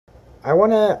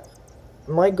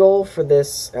My goal for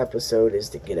this episode is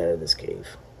to get out of this cave.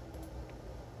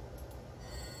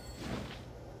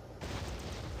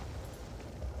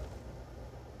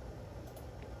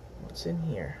 What's in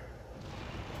here?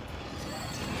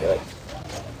 Good.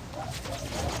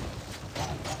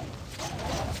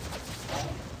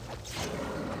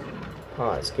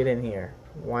 Pause. Get in here.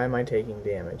 Why am I taking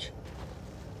damage?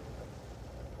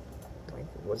 Like,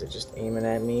 was it just aiming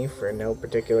at me for no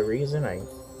particular reason? I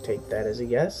take that as a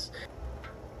yes.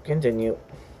 Continue.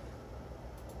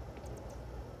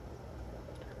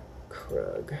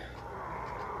 Krug.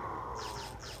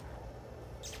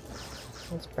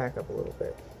 Let's back up a little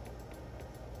bit.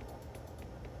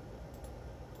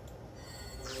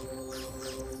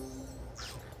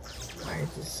 Why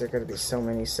is there going to be so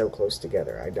many so close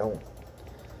together? I don't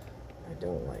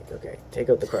like. Okay, take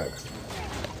out the Krug.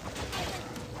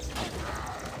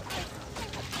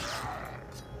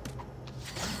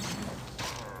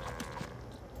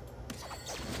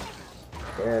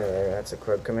 Yeah, that's a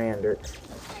Krug commander.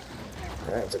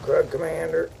 That's a Krug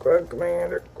commander. Krug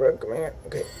commander. Krug commander.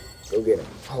 Okay, go get him.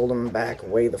 Hold him back.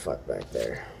 Way the fuck back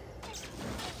there.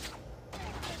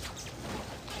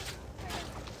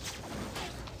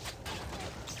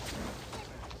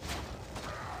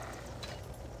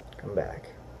 Come back.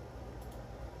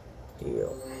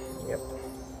 Heal. Yep.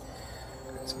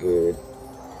 That's good.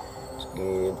 It's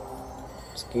good.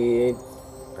 It's good.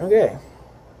 Okay.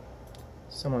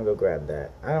 Someone go grab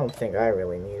that. I don't think I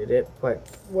really needed it, but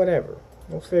whatever.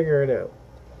 We'll figure it out.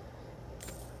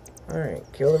 Alright,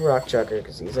 kill the rock chucker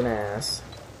because he's an ass.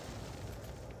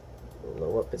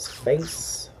 Blow up his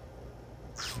face.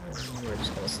 And we're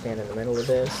just going to stand in the middle of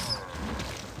this.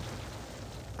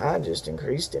 I just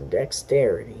increased in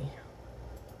dexterity.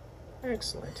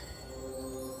 Excellent.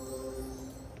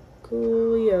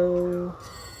 Coolio.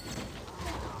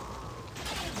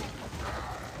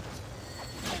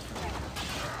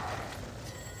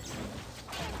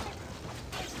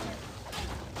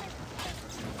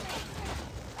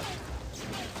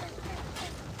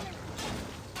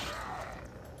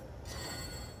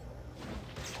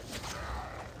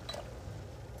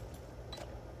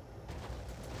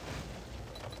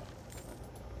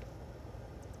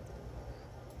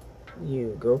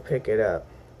 You go pick it up.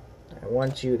 I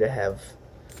want you to have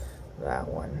that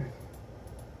one.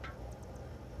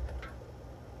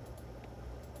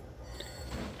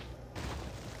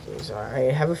 Okay, so I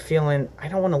have a feeling I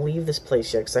don't want to leave this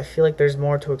place yet because I feel like there's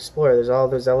more to explore. There's all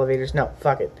those elevators. No,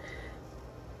 fuck it.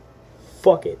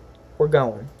 Fuck it. We're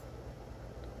going.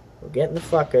 We're getting the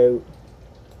fuck out.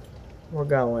 We're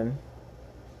going.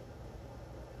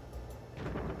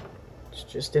 It's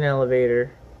just an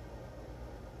elevator.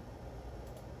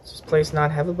 Does this place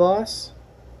not have a boss?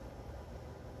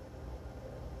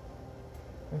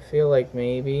 I feel like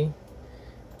maybe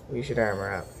we should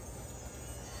armor up.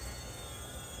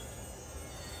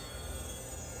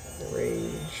 The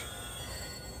rage.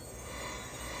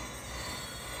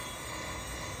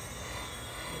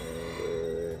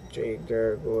 Jade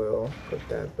Gargoyle. Put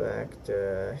that back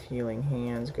to healing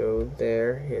hands. Go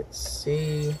there. Hit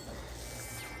C.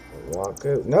 Walk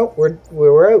out. Nope,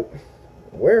 we're out.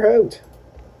 We're out.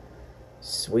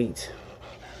 Sweet.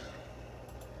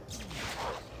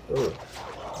 Ooh.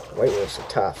 White wolves are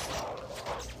tough.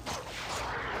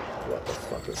 What the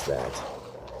fuck is that?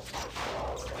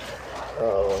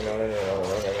 Oh, no.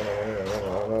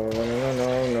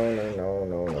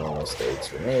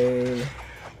 Mistakes were made.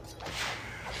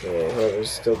 Okay,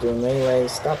 whoever's still doing melee,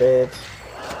 stop it.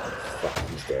 Fuck,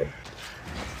 he's dead.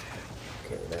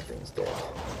 Okay, that thing's dead.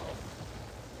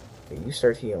 Okay, you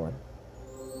start healing.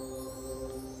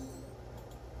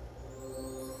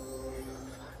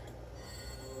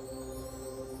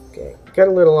 Okay, got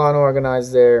a little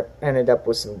unorganized there. Ended up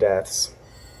with some deaths.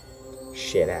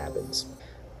 Shit happens.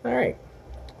 Alright,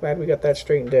 glad we got that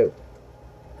straightened out.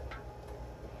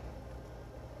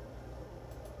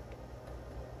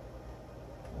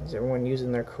 Is everyone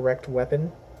using their correct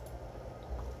weapon?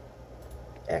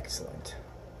 Excellent.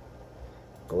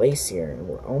 Glaciern.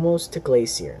 We're almost to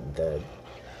Glaciern, the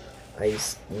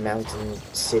ice mountain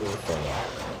city thing.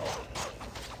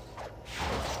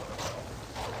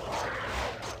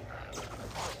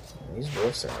 These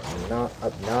wolves are not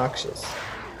obnoxious.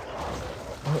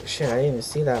 Oh shit, I didn't even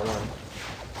see that one.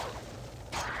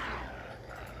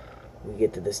 We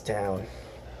get to this town.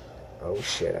 Oh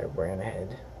shit, I ran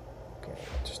ahead. Okay,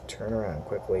 just turn around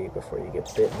quickly before you get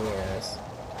bit in the ass.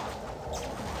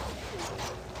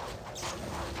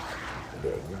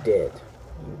 Yeah, you're dead.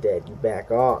 You're dead. You back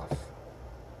off.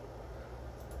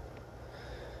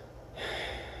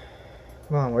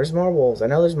 Come on, where's more wolves? I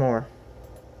know there's more.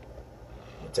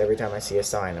 It's every time I see a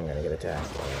sign, I'm gonna get attacked.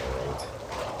 Alright.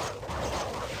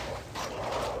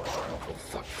 Oh,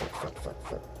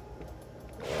 fuck.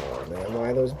 Oh, man,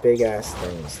 why those big-ass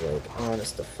things? Like,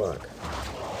 honest to fuck.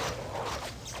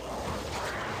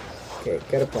 Okay,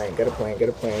 got a plan.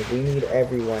 We need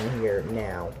everyone here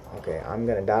now. Okay, I'm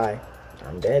gonna die.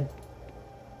 I'm dead.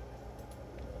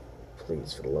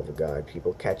 Please, for the love of God,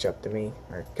 people catch up to me,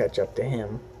 or catch up to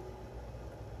him.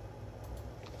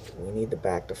 We need to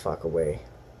back the fuck away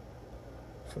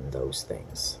from those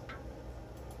things.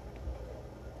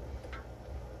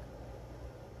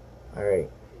 Alright.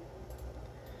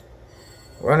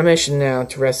 We're on a mission now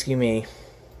to rescue me.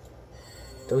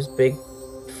 Those big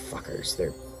fuckers,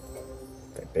 they're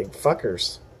big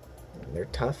fuckers. And they're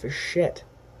tough as shit.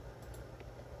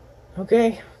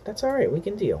 Okay, that's alright, we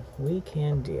can deal. We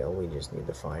just need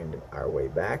to find our way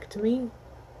back to me.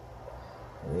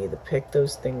 We need to pick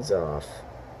those things off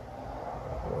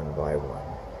one by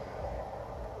one.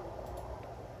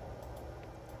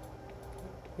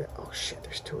 Yeah, oh shit,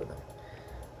 there's two of them.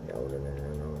 No.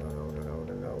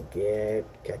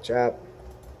 Catch up.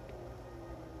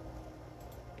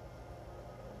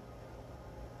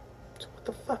 So what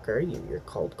the fuck are you? You're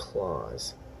called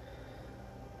claws.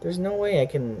 There's no way I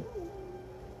can...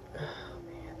 Oh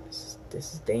man, this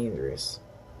is dangerous.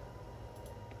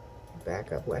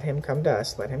 Back up. Let him come to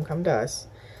us.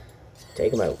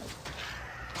 Take him out.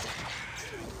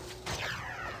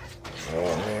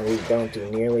 Oh man, we don't do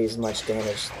nearly as much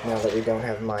damage now that we don't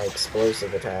have my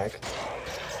explosive attack.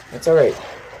 That's alright.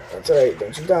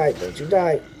 Don't you die.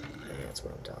 Yeah, that's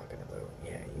what I'm talking about.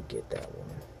 Yeah, you get that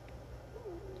woman.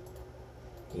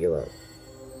 Heal up.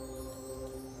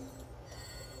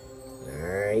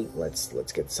 Alright,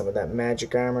 let's get some of that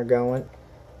magic armor going.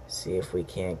 See if we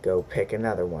can't go pick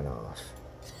another one off.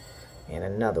 And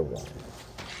another one.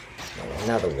 And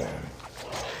another one.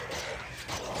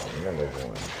 And another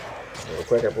one. A little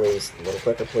quicker, please. A little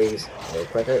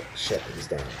quicker. Shit, he's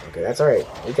down. Okay, that's alright.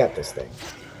 We got this thing.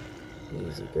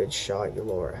 Easy. Good shot,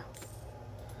 Laura.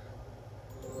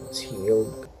 Let's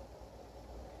heal.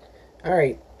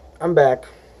 Alright, I'm back.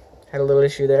 Had a little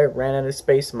issue there. Ran out of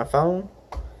space on my phone.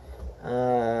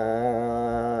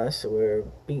 So we're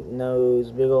beating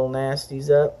those big old nasties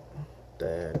up.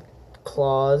 The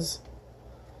claws.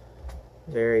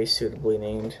 Very suitably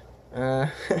named.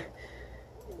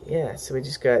 Yeah, so we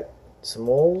just got some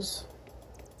moles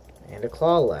and a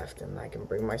claw left, and I can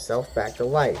bring myself back to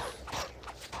life.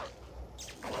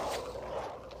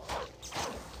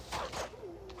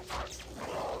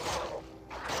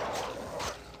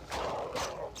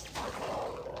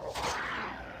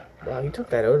 Wow, he took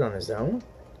that out on his own.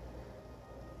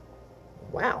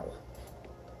 Wow.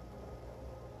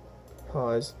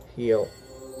 Pause. Heal.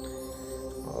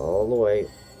 All the way.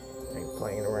 Ain't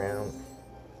playing around.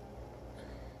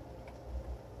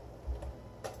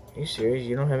 Are you serious?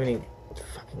 You don't have any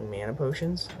fucking mana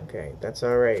potions? Okay, that's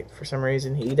alright. For some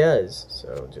reason, he does.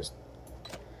 So, just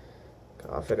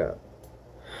cough it up.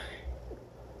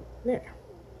 There.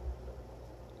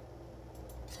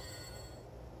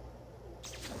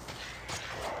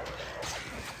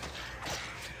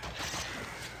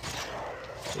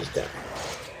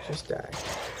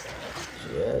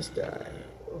 Just die.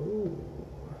 Ooh.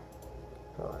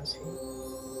 Pause.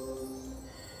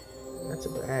 That's a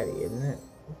baddie, isn't it?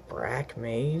 Brack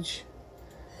Mage.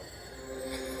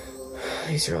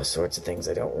 These are all sorts of things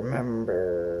I don't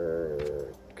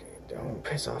remember. Okay, don't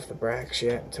piss off the Bracks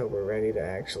yet until we're ready to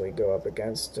actually go up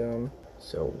against them.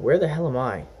 So, where the hell am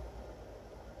I?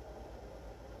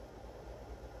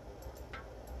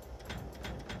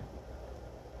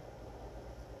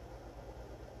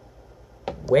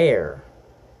 Where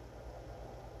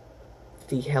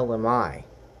the hell am I?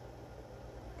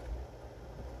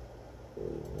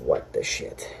 What the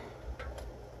shit?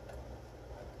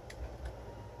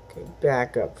 Okay,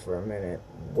 back up for a minute.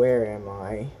 Where am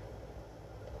I?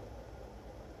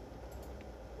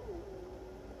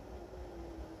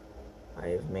 I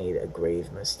have made a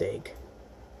grave mistake.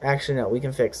 Actually, no, we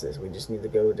can fix this. We just need to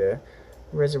go to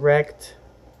resurrect.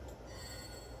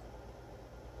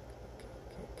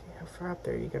 Okay, how far up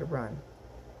there? You gotta run.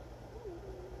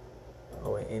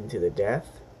 Oh, into the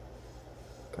death?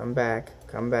 Come back.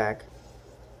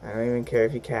 I don't even care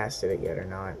if you casted it yet or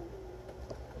not.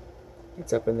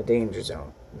 It's up in the danger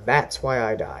zone. That's why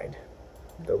I died.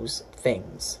 Those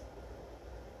things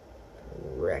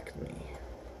wrecked me.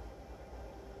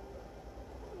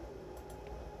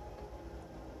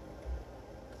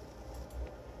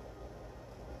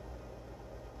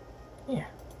 Yeah.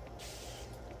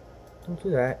 Don't do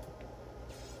that.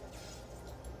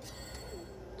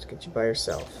 Let's get you by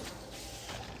yourself.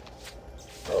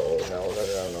 Oh, no.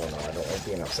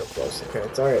 getting up so close. Okay,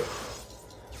 it's alright.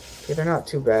 Okay, they're not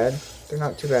too bad. They're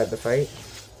not too bad to fight.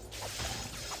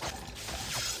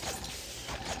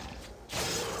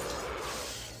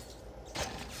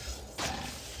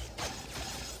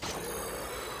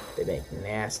 They make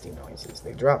nasty noises.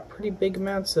 They drop pretty big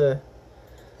amounts of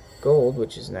gold,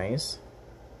 which is nice.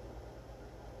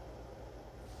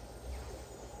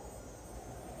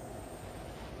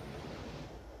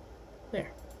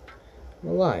 There. I'm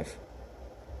alive.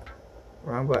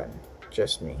 Wrong button.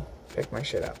 Just me. Pick my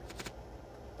shit up.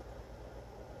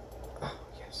 Oh,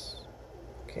 yes.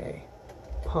 Okay.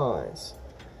 Pause.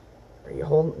 Are you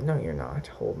holding? No, you're not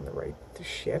holding the right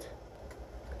shit.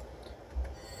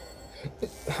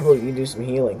 How about you do some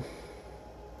healing?